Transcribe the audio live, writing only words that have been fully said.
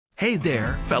Hey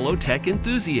there, fellow tech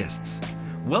enthusiasts!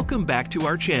 Welcome back to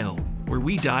our channel, where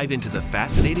we dive into the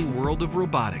fascinating world of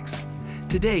robotics.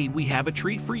 Today, we have a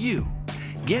treat for you.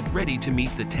 Get ready to meet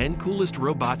the 10 coolest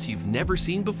robots you've never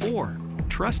seen before.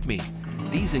 Trust me,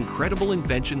 these incredible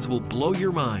inventions will blow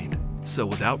your mind. So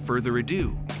without further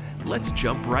ado, let's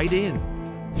jump right in.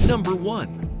 Number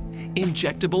 1.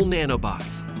 Injectable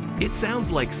nanobots. It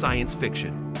sounds like science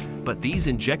fiction, but these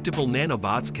injectable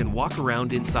nanobots can walk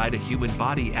around inside a human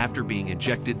body after being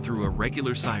injected through a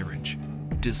regular syringe.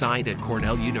 Designed at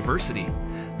Cornell University,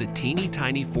 the teeny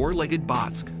tiny four-legged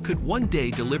bots could one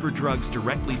day deliver drugs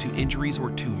directly to injuries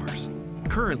or tumors.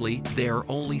 Currently, they are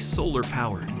only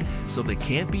solar-powered, so they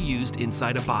can't be used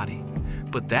inside a body.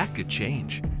 But that could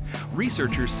change.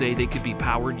 Researchers say they could be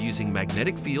powered using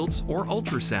magnetic fields or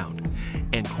ultrasound,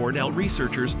 and Cornell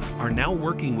researchers are now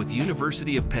working with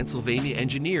University of Pennsylvania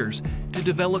engineers to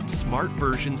develop smart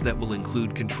versions that will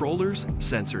include controllers,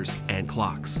 sensors, and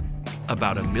clocks.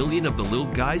 About 1 million of the little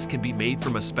guys can be made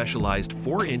from a specialized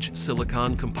 4-inch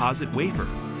silicon composite wafer,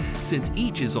 since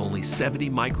each is only 70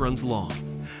 microns long,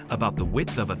 about the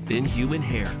width of a thin human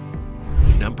hair.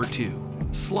 Number 2.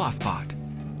 Slothbot.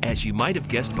 As you might have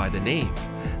guessed by the name,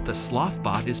 the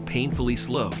Slothbot is painfully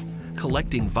slow,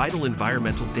 collecting vital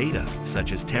environmental data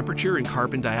such as temperature and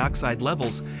carbon dioxide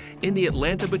levels in the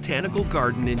Atlanta Botanical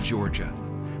Garden in Georgia.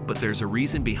 But there's a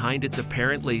reason behind its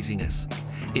apparent laziness.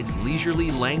 Its leisurely,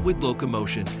 languid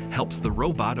locomotion helps the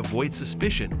robot avoid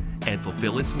suspicion and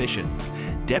fulfill its mission.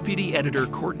 Deputy Editor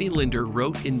Courtney Linder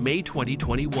wrote in May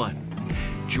 2021,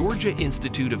 Georgia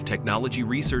Institute of Technology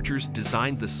researchers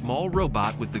designed the small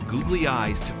robot with the googly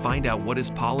eyes to find out what is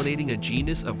pollinating a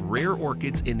genus of rare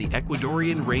orchids in the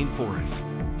Ecuadorian rainforest.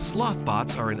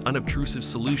 Slothbots are an unobtrusive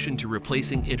solution to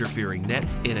replacing interfering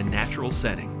nets in a natural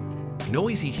setting.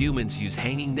 Noisy humans use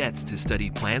hanging nets to study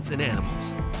plants and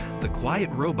animals. The quiet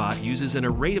robot uses an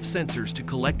array of sensors to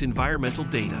collect environmental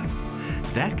data.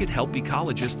 That could help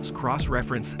ecologists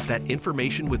cross-reference that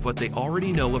information with what they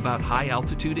already know about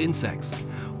high-altitude insects,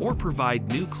 or provide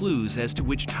new clues as to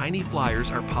which tiny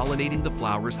flyers are pollinating the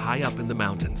flowers high up in the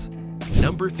mountains.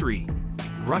 Number 3.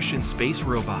 Russian Space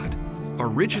Robot.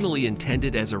 Originally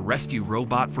intended as a rescue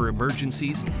robot for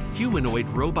emergencies, humanoid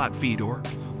robot Fedor,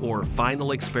 or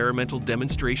Final Experimental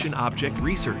Demonstration Object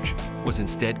Research, was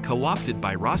instead co-opted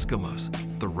by Roscosmos,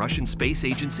 the Russian space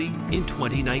agency, in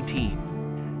 2019.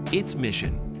 Its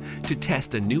mission: to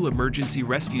test a new emergency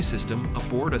rescue system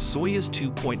aboard a Soyuz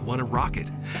 2.1 rocket,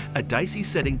 a dicey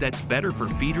setting that's better for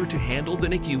Fedor to handle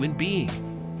than a human being.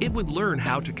 It would learn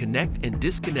how to connect and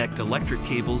disconnect electric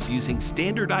cables using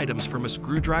standard items from a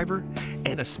screwdriver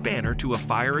and a spanner to a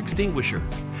fire extinguisher.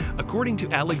 According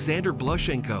to Alexander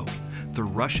Blushenko, the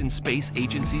Russian Space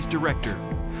Agency's director,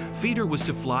 Fedor was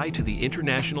to fly to the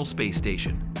International Space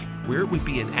Station, where it would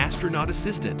be an astronaut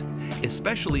assistant,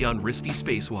 especially on risky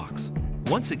spacewalks.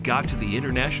 Once it got to the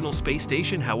International Space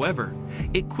Station, however,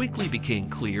 it quickly became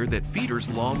clear that Fedor's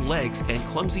long legs and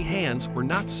clumsy hands were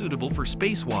not suitable for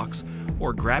spacewalks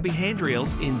or grabbing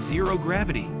handrails in zero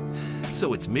gravity.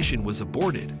 So its mission was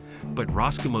aborted, but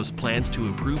Roscosmos plans to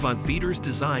improve on Fedor's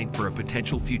design for a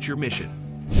potential future mission.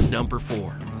 Number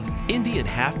 4. Indian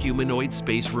half-humanoid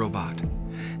space robot.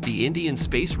 The Indian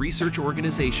Space Research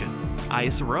Organization,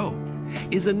 ISRO,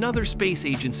 is another space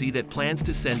agency that plans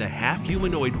to send a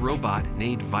half-humanoid robot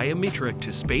named Vyamitra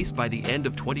to space by the end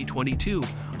of 2022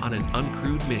 on an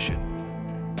uncrewed mission.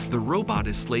 The robot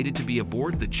is slated to be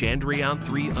aboard the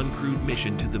Chandrayaan-3 uncrewed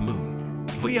mission to the moon.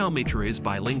 Vyamitra is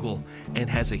bilingual and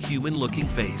has a human-looking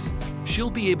face. She'll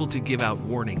be able to give out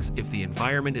warnings if the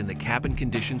environment and the cabin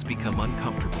conditions become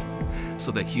uncomfortable,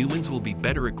 so that humans will be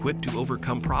better equipped to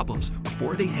overcome problems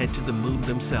before they head to the moon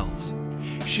themselves.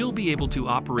 She'll be able to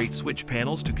operate switch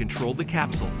panels to control the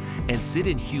capsule and sit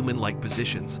in human-like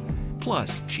positions.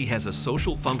 Plus, she has a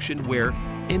social function where,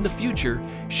 in the future,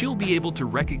 she'll be able to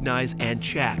recognize and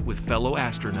chat with fellow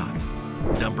astronauts.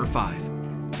 Number 5.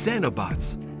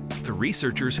 Xenobots. The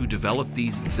researchers who developed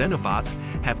these Xenobots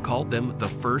have called them the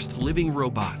first living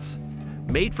robots.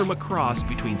 Made from a cross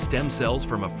between stem cells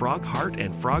from a frog heart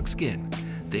and frog skin,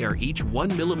 they are each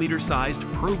 1 millimeter sized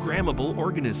programmable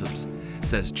organisms,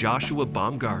 says Joshua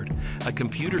Baumgard, a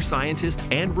computer scientist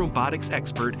and robotics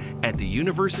expert at the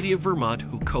University of Vermont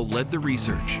who co-led the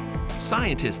research.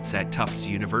 Scientists at Tufts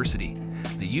University,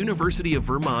 the University of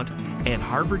Vermont, and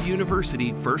Harvard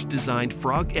University first designed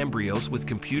frog embryos with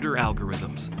computer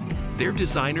algorithms. Their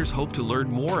designers hope to learn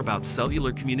more about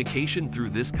cellular communication through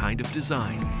this kind of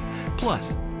design.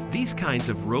 Plus, these kinds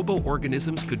of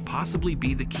robo-organisms could possibly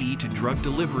be the key to drug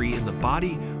delivery in the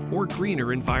body or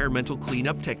greener environmental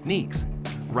cleanup techniques,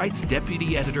 writes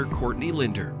Deputy Editor Courtney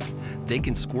Linder. They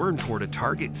can squirm toward a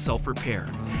target self-repair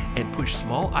and push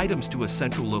small items to a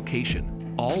central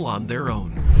location, all on their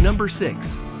own. Number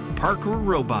 6. Parkour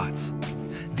robots.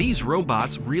 These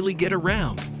robots really get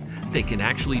around. They can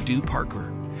actually do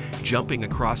parkour, jumping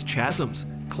across chasms,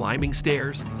 climbing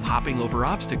stairs, hopping over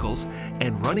obstacles,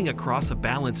 and running across a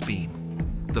balance beam.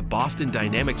 The Boston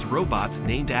Dynamics robots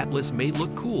named Atlas may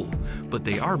look cool, but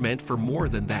they are meant for more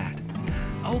than that.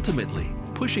 Ultimately,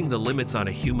 pushing the limits on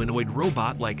a humanoid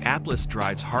robot like Atlas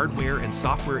drives hardware and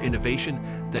software innovation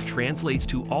that translates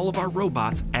to all of our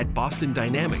robots at Boston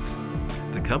Dynamics.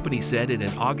 The company said in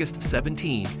an August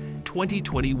 17,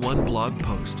 2021 blog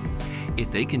post,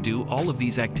 if they can do all of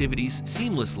these activities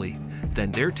seamlessly,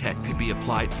 then their tech could be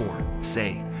applied for,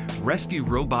 say, rescue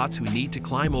robots who need to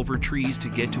climb over trees to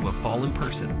get to a fallen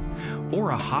person,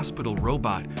 or a hospital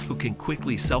robot who can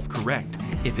quickly self-correct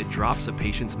if it drops a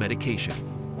patient's medication.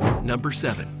 Number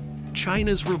 7.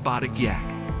 China's robotic yak.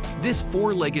 This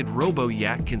four-legged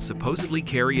robo-yak can supposedly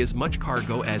carry as much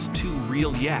cargo as 2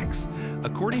 real yaks,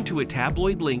 according to a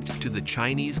tabloid linked to the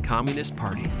Chinese Communist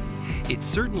Party. It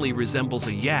certainly resembles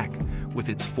a yak with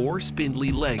its 4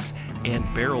 spindly legs and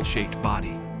barrel-shaped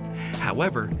body.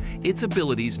 However, its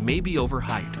abilities may be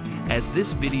overhyped, as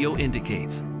this video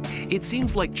indicates. It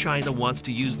seems like China wants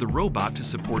to use the robot to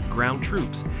support ground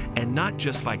troops and not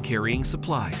just by carrying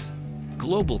supplies.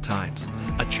 Global Times,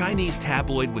 a Chinese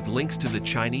tabloid with links to the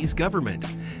Chinese government,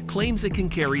 claims it can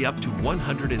carry up to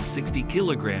 160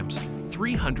 kilograms,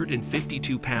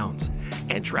 352 pounds,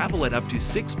 and travel at up to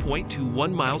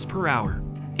 6.21 miles per hour.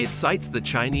 It cites the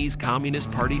Chinese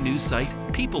Communist Party news site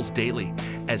People's Daily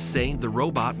as saying the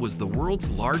robot was the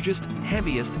world's largest,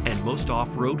 heaviest, and most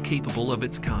off-road capable of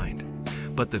its kind.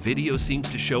 But the video seems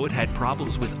to show it had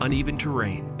problems with uneven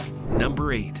terrain.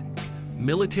 Number 8.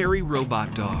 Military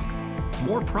robot dog.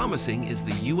 More promising is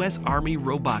the U.S. Army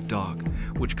robot dog,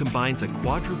 which combines a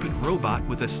quadruped robot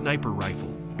with a sniper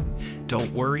rifle.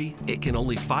 Don't worry, it can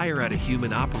only fire at a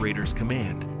human operator's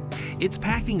command. It's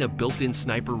packing a built-in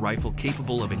sniper rifle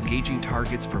capable of engaging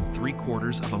targets from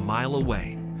 3/4 of a mile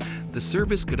away. The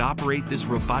service could operate this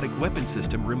robotic weapon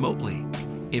system remotely.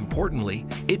 Importantly,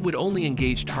 it would only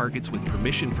engage targets with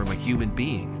permission from a human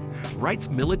being,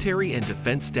 writes military and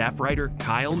defense staff writer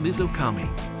Kyle Mizokami.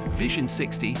 Vision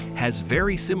 60 has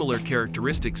very similar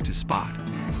characteristics to Spot,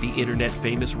 the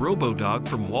internet-famous robo-dog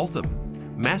from Waltham,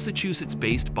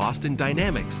 Massachusetts-based Boston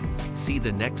Dynamics. See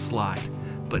the next slide.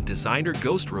 But designer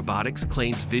Ghost Robotics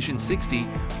claims Vision 60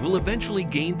 will eventually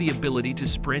gain the ability to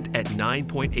sprint at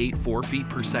 9.84 feet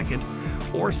per second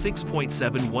or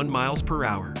 6.71 miles per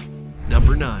hour.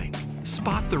 Number 9.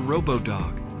 Spot the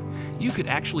Robo-Dog. You could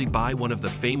actually buy one of the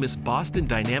famous Boston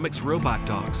Dynamics robot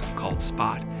dogs called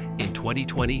Spot in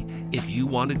 2020 if you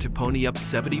wanted to pony up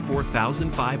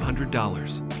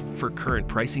 $74,500. For current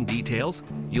pricing details,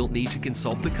 you'll need to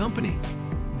consult the company.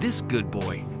 This good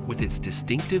boy, with its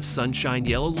distinctive sunshine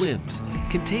yellow limbs,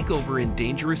 can take over in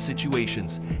dangerous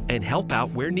situations and help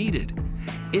out where needed.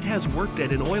 It has worked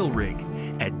at an oil rig,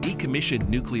 at decommissioned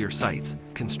nuclear sites,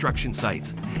 construction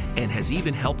sites, and has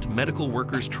even helped medical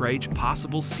workers triage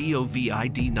possible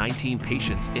COVID-19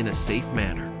 patients in a safe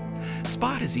manner.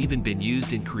 Spot has even been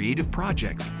used in creative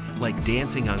projects like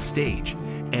dancing on stage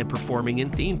and performing in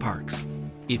theme parks.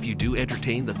 If you do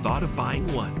entertain the thought of buying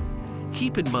one,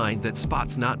 keep in mind that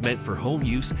Spot's not meant for home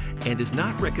use and is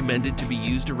not recommended to be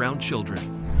used around children.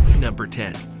 Number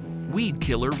 10. Weed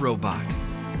Killer Robot.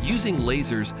 Using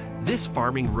lasers, this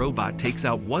farming robot takes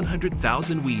out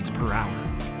 100,000 weeds per hour.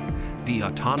 The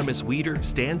autonomous weeder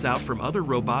stands out from other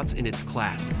robots in its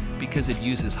class because it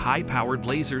uses high-powered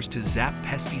lasers to zap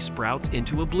pesky sprouts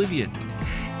into oblivion,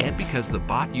 and because the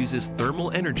bot uses thermal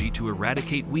energy to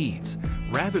eradicate weeds.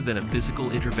 Rather than a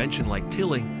physical intervention like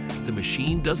tilling, the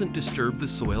machine doesn't disturb the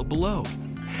soil below.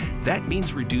 That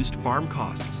means reduced farm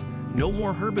costs, no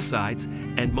more herbicides,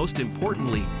 and most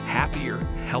importantly, happier,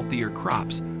 healthier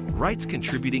crops, writes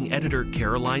contributing editor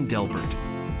Caroline Delbert.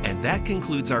 And that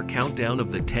concludes our countdown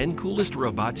of the 10 coolest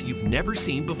robots you've never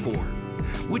seen before.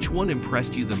 Which one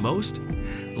impressed you the most?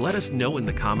 Let us know in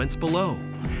the comments below.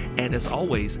 And as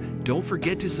always, don't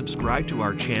forget to subscribe to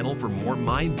our channel for more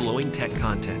mind-blowing tech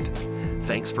content.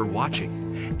 Thanks for watching,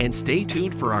 and stay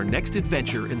tuned for our next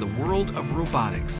adventure in the world of robotics.